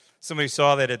Somebody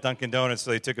saw that at Dunkin' Donuts,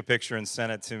 so they took a picture and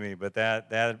sent it to me. But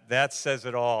that says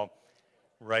it all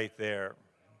right there.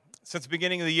 Since the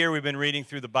beginning of the year, we've been reading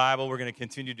through the Bible. We're going to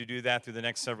continue to do that through the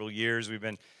next several years. We've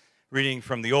been reading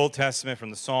from the Old Testament,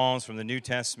 from the Psalms, from the New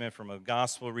Testament, from a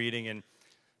gospel reading. And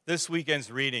this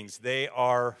weekend's readings, they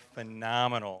are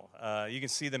phenomenal. You can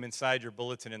see them inside your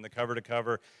bulletin in the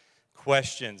cover-to-cover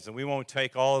questions. And we won't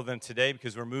take all of them today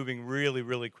because we're moving really,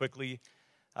 really quickly.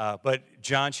 But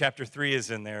John chapter 3 is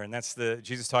in there, and that's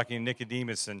Jesus talking to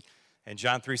Nicodemus, and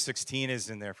John 3:16 is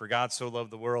in there, for God so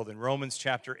loved the world. And Romans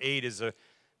chapter 8 is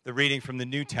the reading from the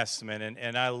New Testament,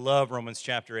 and I love Romans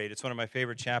chapter 8. It's one of my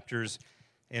favorite chapters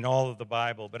in all of the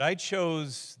Bible. But I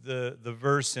chose the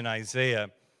verse in Isaiah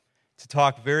to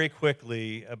talk very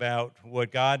quickly about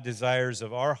what God desires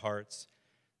of our hearts,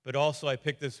 but also I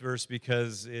picked this verse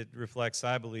because it reflects,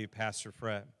 I believe, Pastor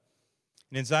Fred.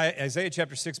 In Isaiah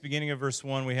chapter 6, beginning of verse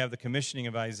 1, we have the commissioning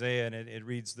of Isaiah, and it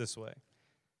reads this way.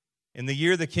 In the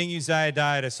year that King Uzziah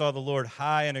died, I saw the Lord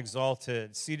high and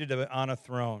exalted, seated on a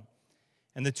throne,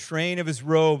 and the train of his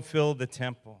robe filled the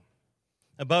temple.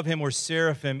 Above him were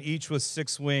seraphim, each with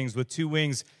 6 wings. With 2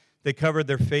 wings they covered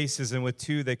their faces, and with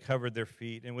 2 they covered their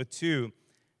feet, and with 2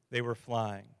 they were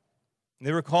flying. And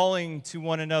they were calling to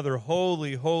one another,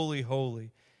 Holy, holy,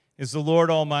 holy is the Lord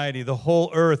Almighty. The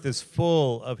whole earth is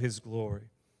full of his glory.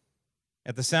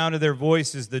 At the sound of their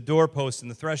voices, the doorposts and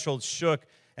the threshold shook,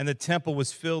 and the temple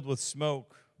was filled with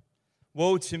smoke.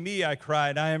 Woe to me, I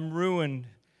cried, I am ruined,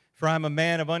 for I am a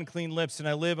man of unclean lips, and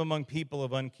I live among people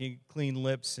of unclean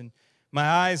lips, and my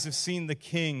eyes have seen the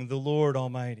King, the Lord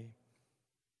Almighty.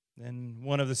 Then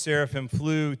one of the seraphim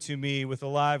flew to me with a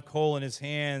live coal in his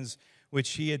hands,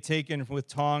 which he had taken with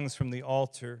tongs from the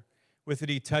altar. With it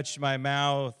he touched my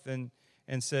mouth and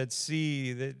said,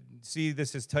 See,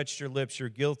 this has touched your lips. Your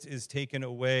guilt is taken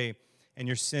away, and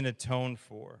your sin atoned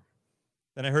for.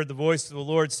 Then I heard the voice of the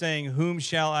Lord saying, Whom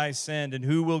shall I send, and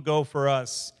who will go for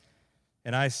us?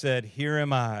 And I said, Here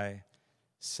am I,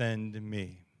 send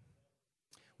me.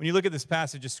 When you look at this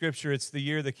passage of Scripture, it's the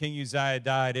year that King Uzziah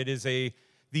died. It is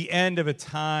the end of a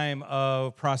time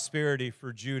of prosperity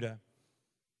for Judah.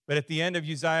 But at the end of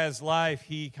Uzziah's life,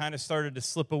 he kind of started to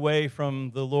slip away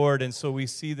from the Lord, and so we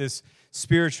see this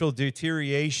spiritual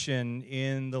deterioration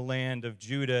in the land of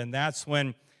Judah, and that's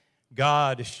when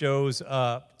God shows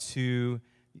up to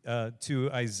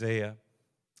Isaiah.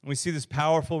 And we see this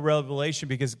powerful revelation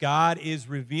because God is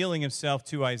revealing himself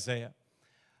to Isaiah.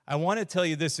 I want to tell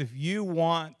you this, if you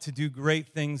want to do great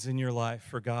things in your life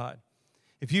for God,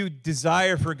 if you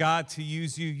desire for God to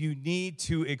use you, you need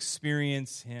to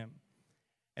experience him.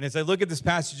 And as I look at this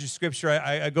passage of Scripture,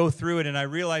 I go through it and I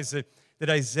realize that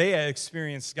Isaiah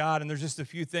experienced God. And there's just a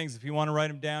few things. If you want to write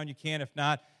them down, you can. If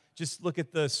not, just look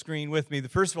at the screen with me.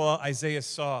 First of all, Isaiah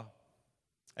saw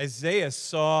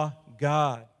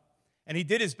God. And he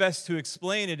did his best to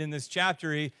explain it in this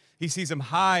chapter. He sees him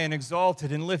high and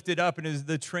exalted and lifted up, and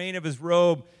the train of his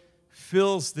robe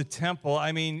fills the temple.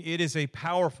 I mean, it is a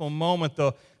powerful moment.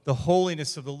 The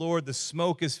holiness of the Lord, the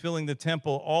smoke is filling the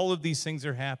temple. All of these things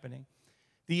are happening.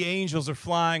 The angels are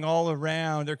flying all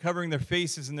around. They're covering their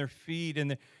faces and their feet,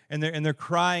 and they're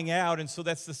crying out. And so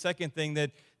that's the second thing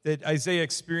that Isaiah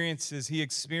experiences. He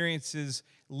experiences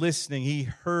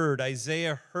listening.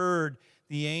 Isaiah heard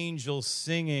the angels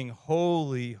singing,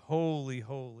 Holy, holy,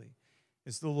 holy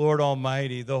is the Lord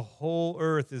Almighty. The whole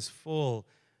earth is full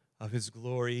of his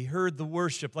glory. He heard the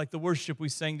worship, like the worship we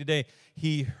sang today.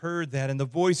 He heard that, and the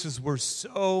voices were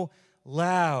so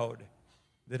loud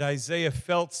that Isaiah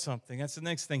felt something. That's the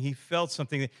next thing. He felt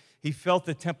something. He felt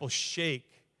the temple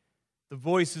shake. The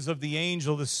voices of the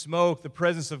angel, the smoke, the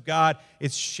presence of God,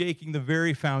 it's shaking the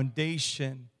very foundation.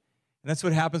 And that's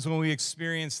what happens when we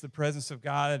experience the presence of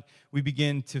God. We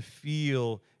begin to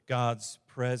feel God's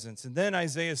presence. And then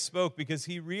Isaiah spoke because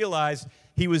he realized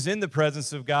he was in the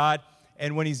presence of God.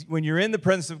 And when you're in the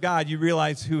presence of God, you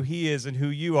realize who he is and who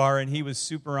you are. And he was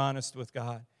super honest with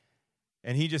God.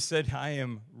 And he just said, I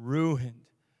am ruined.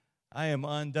 I am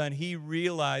undone. He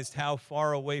realized how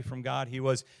far away from God he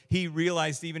was. He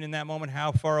realized even in that moment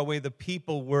how far away the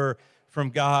people were from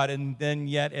God. And then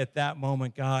yet at that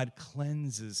moment, God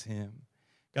cleanses him.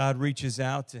 God reaches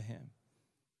out to him.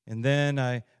 And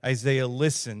then Isaiah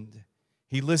listened.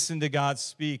 He listened to God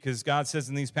speak, because God says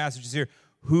in these passages here,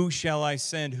 Who shall I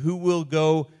send? Who will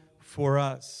go for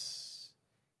us?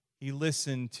 He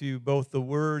listened to both the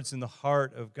words and the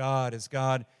heart of God as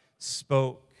God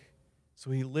spoke. So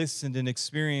he listened and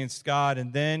experienced God,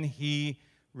 and then he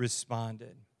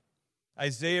responded.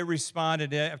 Isaiah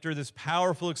responded after this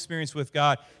powerful experience with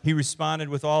God. He responded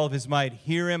with all of his might.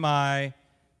 Here am I,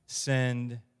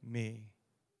 send me.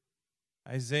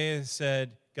 Isaiah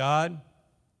said, God,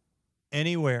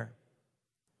 anywhere,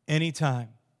 anytime,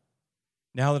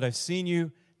 now that I've seen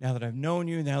you, now that I've known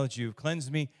you, now that you've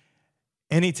cleansed me,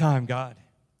 anytime, God,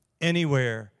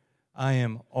 anywhere, I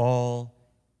am all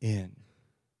in.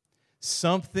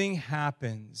 Something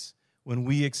happens when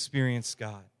we experience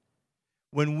God.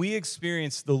 When we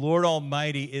experience the Lord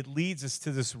Almighty, it leads us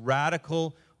to this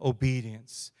radical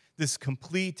obedience, this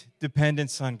complete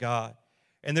dependence on God.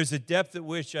 And there's a depth at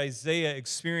which Isaiah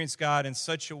experienced God in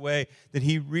such a way that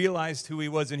he realized who he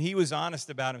was, and he was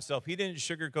honest about himself. He didn't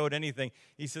sugarcoat anything.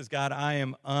 He says, God, I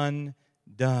am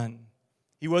undone.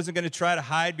 He wasn't going to try to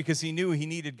hide because he knew he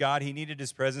needed God. He needed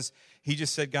his presence. He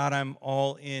just said, God, I'm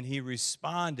all in. He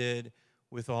responded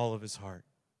with all of his heart.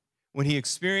 When he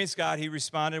experienced God, he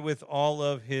responded with all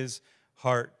of his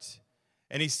heart.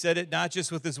 And he said it not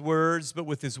just with his words, but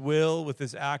with his will, with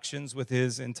his actions, with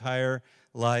his entire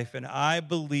life. And I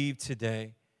believe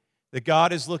today that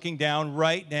God is looking down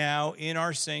right now in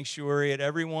our sanctuary at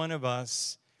every one of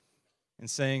us and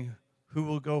saying, who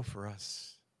will go for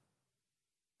us?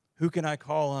 Who can I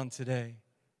call on today?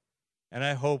 And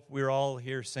I hope we're all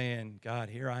here saying, God,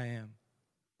 here I am.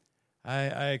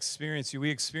 I experience you. We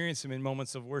experience him in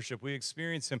moments of worship. We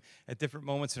experience him at different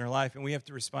moments in our life, and we have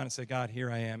to respond and say, God,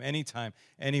 here I am, anytime,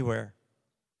 anywhere.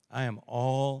 I am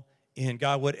all in.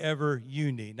 God, whatever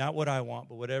you need, not what I want,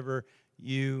 but whatever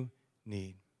you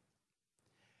need.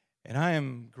 And I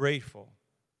am grateful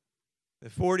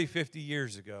that 40, 50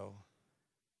 years ago,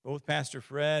 both Pastor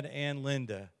Fred and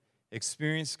Linda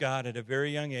experienced God at a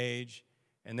very young age,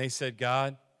 and they said,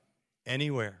 God,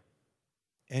 anywhere,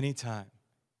 anytime,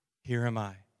 here am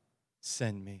I,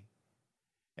 send me.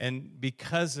 And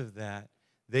because of that,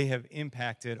 they have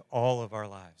impacted all of our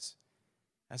lives.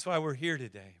 That's why we're here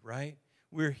today, right?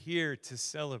 We're here to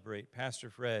celebrate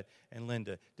Pastor Fred and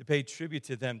Linda, to pay tribute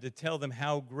to them, to tell them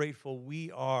how grateful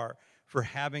we are for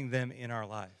having them in our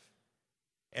life.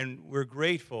 And we're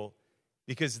grateful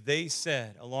because they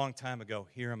said a long time ago,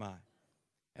 here am I.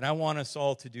 And I want us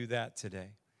all to do that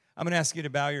today. I'm going to ask you to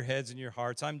bow your heads and your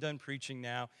hearts. I'm done preaching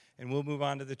now, and we'll move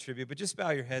on to the tribute. But just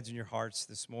bow your heads and your hearts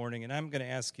this morning, and I'm going to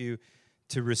ask you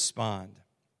to respond.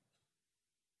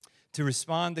 To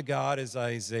respond to God as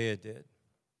Isaiah did.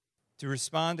 To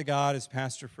respond to God as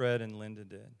Pastor Fred and Linda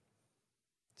did.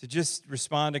 To just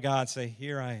respond to God, say,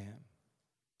 here I am.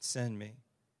 Send me.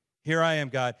 Here I am,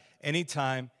 God.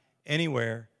 Anytime,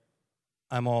 anywhere,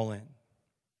 I'm all in.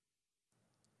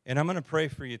 And I'm going to pray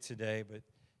for you today, but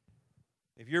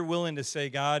if you're willing to say,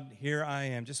 God, here I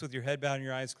am, just with your head bowed and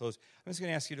your eyes closed, I'm just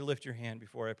going to ask you to lift your hand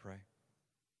before I pray.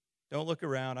 Don't look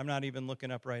around. I'm not even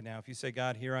looking up right now. If you say,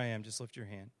 God, here I am, just lift your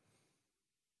hand.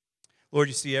 Lord,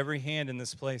 you see every hand in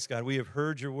this place, God. We have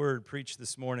heard your word preached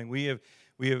this morning. We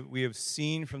have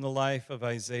seen from the life of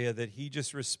Isaiah that he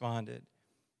just responded.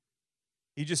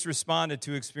 He just responded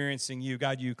to experiencing you.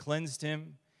 God, you cleansed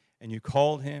him and you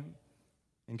called him.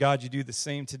 And God, you do the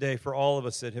same today for all of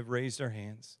us that have raised our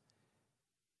hands.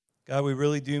 God, we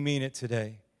really do mean it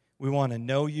today. We want to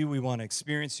know you. We want to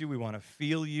experience you. We want to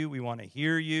feel you. We want to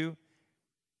hear you.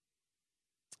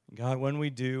 God, when we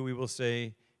do, we will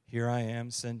say, here I am,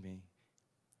 send me.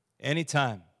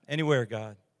 Anytime, anywhere,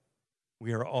 God,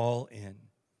 we are all in.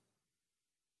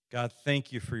 God,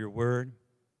 thank you for your word,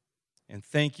 and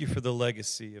thank you for the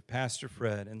legacy of Pastor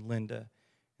Fred and Linda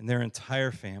and their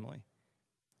entire family.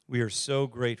 We are so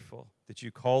grateful that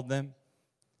you called them,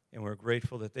 and we're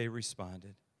grateful that they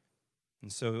responded.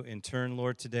 And so, in turn,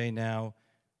 Lord, today now,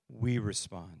 we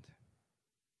respond.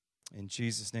 In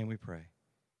Jesus' name we pray.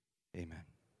 Amen.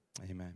 Amen.